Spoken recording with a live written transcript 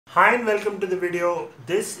Hi and welcome to the video.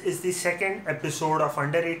 This is the second episode of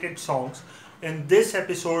Underrated Songs. In this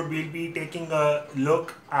episode, we'll be taking a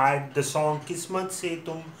look at the song Kismat Se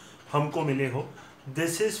Tum Humko Mile Ho.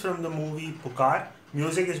 This is from the movie Pukar.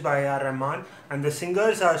 Music is by Rahman and the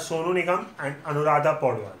singers are Sonu Nigam and Anuradha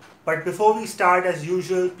Paudwal. But before we start, as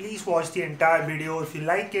usual, please watch the entire video. If you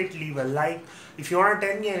like it, leave a like. If you want to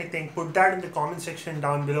tell me anything, put that in the comment section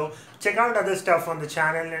down below. Check out other stuff on the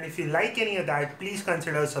channel, and if you like any of that, please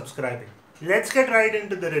consider subscribing. Let's get right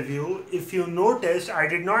into the review. If you noticed, I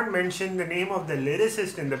did not mention the name of the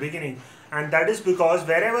lyricist in the beginning, and that is because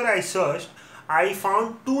wherever I searched, I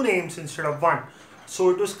found two names instead of one. So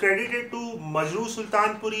it was credited to Majroo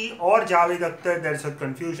Sultanpuri or Javed Akhtar. There's a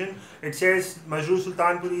confusion. It says Majroo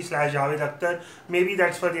Sultanpuri / Javed Akhtar. Maybe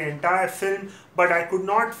that's for the entire film, but I could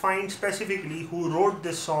not find specifically who wrote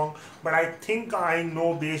this song. But I think I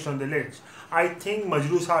know based on the lyrics. I think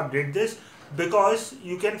Majroo Saab did this because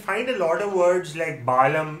you can find a lot of words like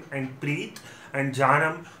Balam and Preet and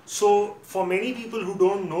Janam. So for many people who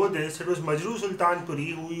don't know this, it was Majroo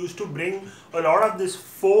Sultanpuri who used to bring a lot of this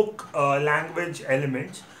folk language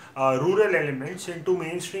elements, rural elements into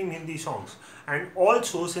mainstream Hindi songs. And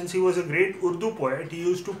also, since he was a great Urdu poet, he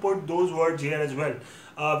used to put those words here as well.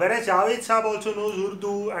 Whereas Javed Saab also knows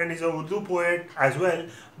Urdu and is a Urdu poet as well.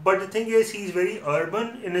 But the thing is, he's very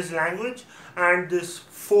urban in his language, and this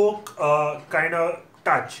folk kind of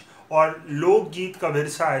touch, or Lok Geet ka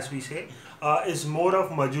virsa as we say, is more of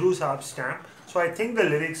Majroo Saab's stamp. So I think the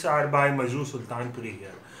lyrics are by Majroo Sultanpuri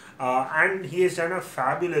here. And he has done a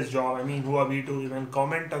fabulous job. I mean, who are we to even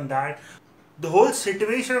comment on that? The whole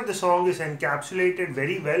situation of the song is encapsulated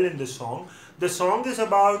very well in the song. The song is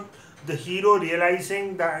about the hero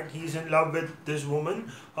realizing that he's in love with this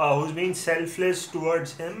woman who's been selfless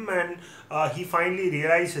towards him, and he finally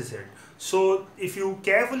realizes it. So if you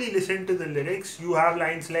carefully listen to the lyrics, you have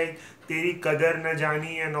lines like Teri Kadar Na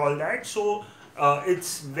Jani and all that. So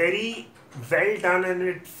it's very well done and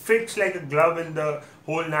it fits like a glove in the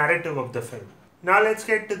whole narrative of the film. Now let's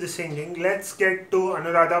get to the singing. Let's get to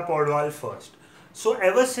Anuradha Paudwal first. So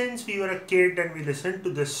ever since we were a kid and we listened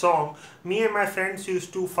to this song, me and my friends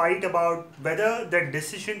used to fight about whether the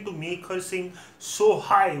decision to make her sing so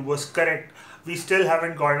high was correct. We still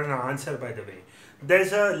haven't gotten an answer, by the way.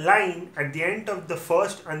 There's a line at the end of the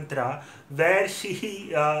first antra where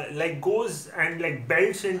she like goes and like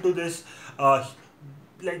belts into this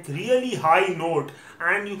like really high note,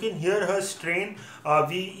 and you can hear her strain.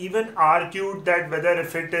 We even argued that whether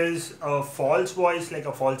if it is a false voice like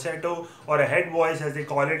a falsetto or a head voice as they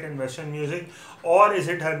call it in Western music, or is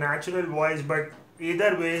it her natural voice, but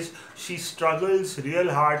either ways she struggles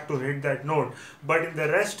real hard to hit that note. But in the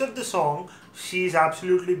rest of the song, she's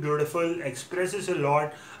absolutely beautiful, expresses a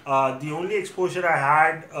lot. The only exposure I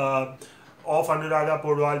had of Anuradha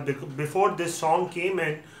Paudwal before this song came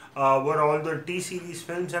in were all the T-series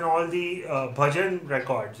films and all the bhajan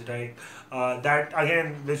records, right? That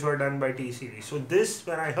again, which were done by T-series. So this,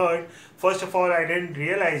 when I heard, first of all, I didn't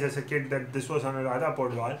realize as a kid that this was Anuradha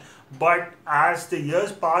Paudwal. But as the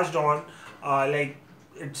years passed on, like,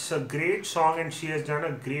 it's a great song and she has done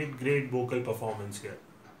a great vocal performance here.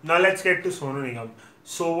 Now let's get to Sonu Nigam.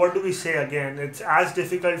 So what do we say again? It's as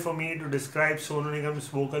difficult for me to describe Sonu Nigam's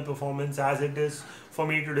vocal performance as it is for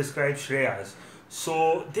me to describe Shreya's.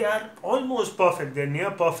 So they are almost perfect, they're near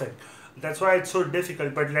perfect. That's why it's so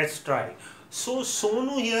difficult, but let's try. So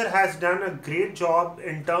Sonu here has done a great job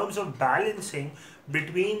in terms of balancing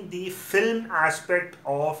between the film aspect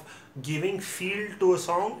of giving feel to a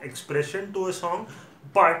song, expression to a song,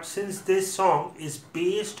 but since this song is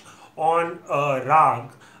based on a rag,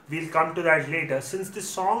 we'll come to that later. Since this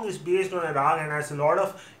song is based on a rag and has a lot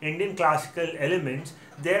of Indian classical elements,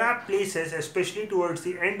 there are places, especially towards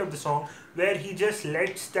the end of the song, where he just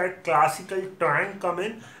lets that classical twang come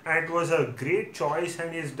in, and it was a great choice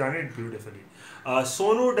and he's done it beautifully.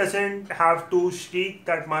 Sonu doesn't have to shriek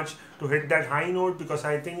that much to hit that high note because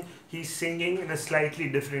I think he's singing in a slightly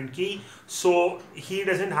different key, so he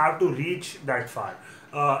doesn't have to reach that far.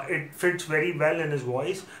 It fits very well in his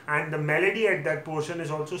voice, and the melody at that portion is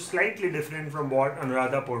also slightly different from what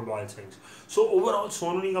Anuradha Paudwal sings. So overall,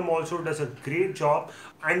 Sonu Nigam also does a great job,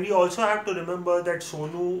 and we also have to remember that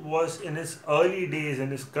Sonu was in his early days in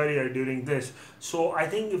his career during this. So I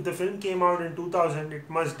think if the film came out in 2000, it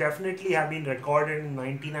must definitely have been recorded in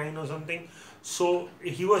 99 or something. So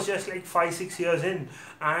he was just like 5-6 years in,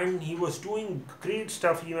 and he was doing great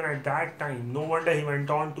stuff even at that time. No wonder he went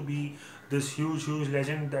on to be this huge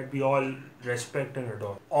legend that we all respect and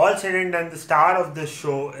adore. All said and done, the star of this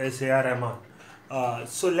show is Rahman.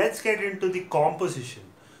 So let's get into the composition.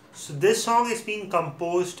 So this song is being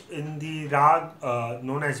composed in the rag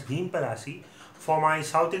known as Bhim Parasi. For my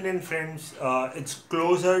South Indian friends, it's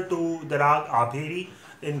closer to the rag Abheri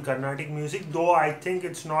in Carnatic music, though I think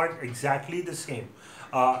it's not exactly the same.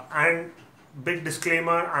 And big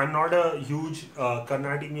disclaimer, I'm not a huge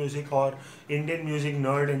Carnatic music or Indian music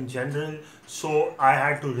nerd in general, so I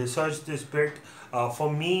had to research this bit.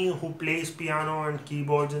 For me, who plays piano and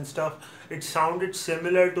keyboards and stuff, it sounded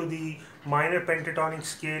similar to the minor pentatonic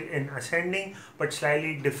scale in ascending, but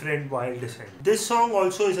slightly different while descending. This song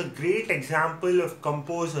also is a great example of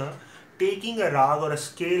composer taking a rag or a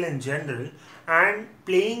scale in general and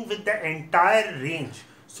playing with the entire range.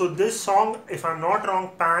 So this song, if I'm not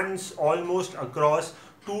wrong, pans almost across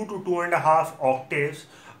 2 to 2.5 octaves.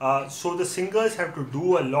 So the singers have to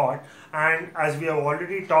do a lot, and as we have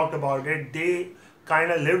already talked about it, they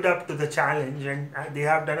kind of lived up to the challenge and they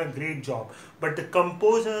have done a great job. But the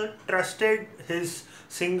composer trusted his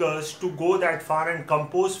singers to go that far and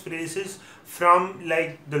compose phrases from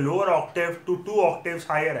like the lower octave to 2 octaves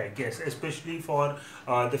higher, I guess, especially for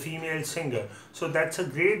the female singer. So that's a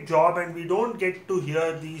great job, and we don't get to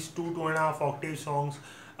hear these 2.5 octave songs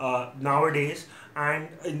nowadays. And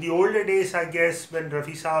in the older days, I guess, when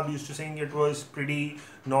Rafi Saab used to sing, it was pretty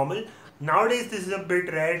normal. Nowadays, this is a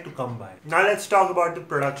bit rare to come by. Now let's talk about the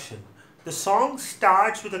production. The song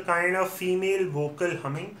starts with a kind of female vocal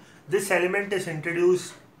humming. This element is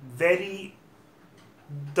introduced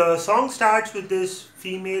the song starts with this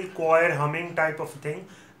female choir humming type of thing.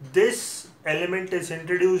 This element is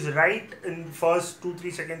introduced right in first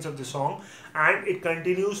 2-3 seconds of the song, and it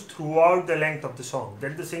continues throughout the length of the song.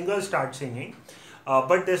 Then the singers start singing,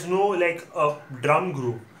 but there's no like a drum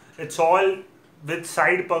groove. It's all with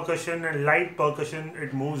side percussion and light percussion.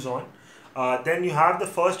 It moves on. Then you have the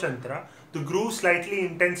first antra. The groove slightly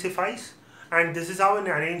intensifies, and this is how an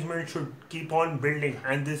arrangement should keep on building,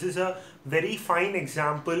 and this is a very fine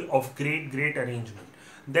example of great arrangement.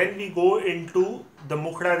 Then we go into the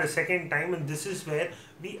mukhda the second time, and this is where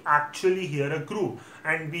we actually hear a groove,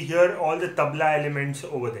 and we hear all the tabla elements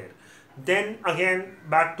over there. Then again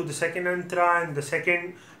back to the second antra and the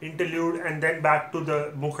second interlude, and then back to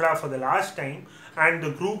the mukhda for the last time, and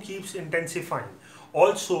the groove keeps intensifying.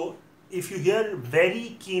 Also, if you hear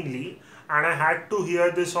very keenly, and I had to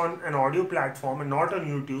hear this on an audio platform and not on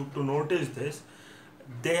YouTube to notice this,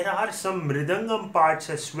 there are some mridangam parts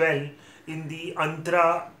as well in the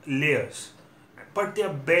antra layers, but they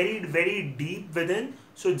are buried very deep within,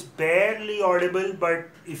 so it's barely audible, but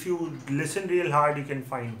if you listen real hard you can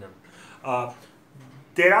find them.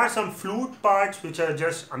 There are some flute parts which are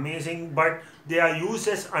just amazing, but they are used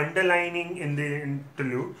as underlining in the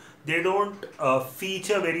interlude. They don't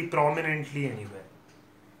feature very prominently anywhere.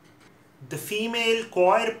 The female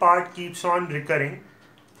choir part keeps on recurring,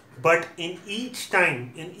 but in each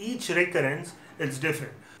time, in each recurrence, it's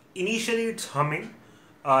different. Initially it's humming,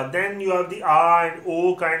 then you have the A and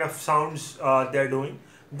O kind of sounds they're doing.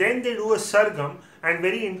 Then they do a sargam, and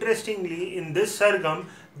very interestingly, in this sargam,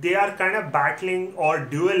 they are kind of battling or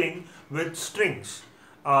dueling with strings.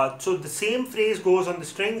 So the same phrase goes on the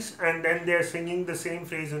strings, and then they're singing the same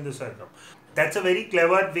phrase in the sargam. That's a very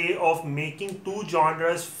clever way of making two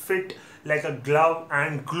genres fit like a glove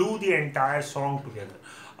and glue the entire song together.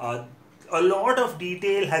 A lot of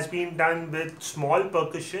detail has been done with small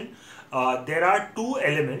percussion. There are two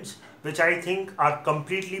elements which I think are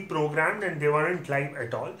completely programmed and they weren't live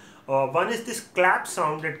at all. One is this clap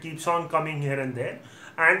sound that keeps on coming here and there,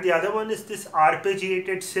 and the other one is this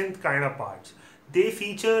arpeggiated synth kind of parts. They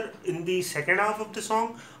feature in the second half of the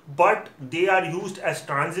song, but they are used as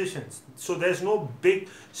transitions. So there's no big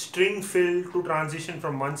string fill to transition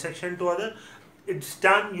from one section to other. It's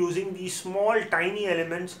done using these small tiny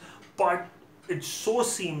elements, but it's so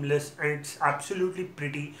seamless and it's absolutely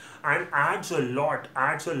pretty and adds a lot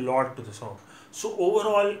to the song. So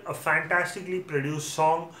overall, a fantastically produced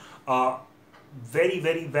song,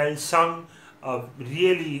 very well sung,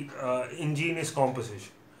 really ingenious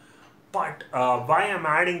composition. But why I'm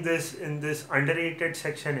adding this in this underrated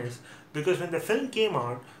section is because when the film came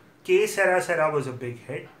out, Ke Sera Sera was a big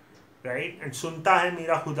hit, right? And Sunta Hai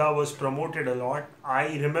Mera Khuda was promoted a lot.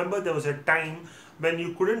 I remember there was a time when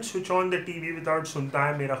you couldn't switch on the TV without Sunta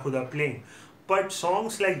Hai Mera Khuda playing. But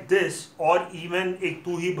songs like this, or even Ek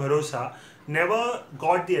Tu Hi Bharosa, never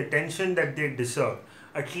got the attention that they deserved.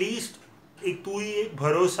 At least Ek Tu Hi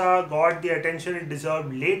Bharosa got the attention it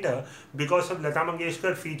deserved later because of Lata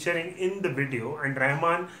Mangeshkar featuring in the video and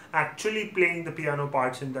Rahman actually playing the piano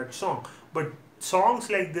parts in that song. But songs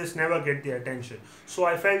like this never get the attention. So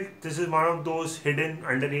I felt this is one of those hidden,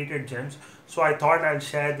 underrated gems. So I thought I'll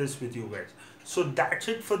share this with you guys. So that's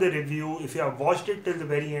it for the review. If you have watched it till the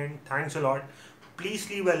very end, thanks a lot. Please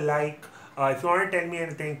leave a like. If you want to tell me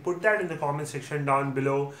anything, put that in the comment section down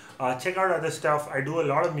below. Check out other stuff. I do a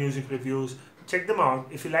lot of music reviews. Check them out.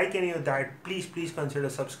 If you like any of that, please consider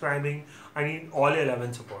subscribing. I need all your love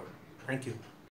and support. Thank you.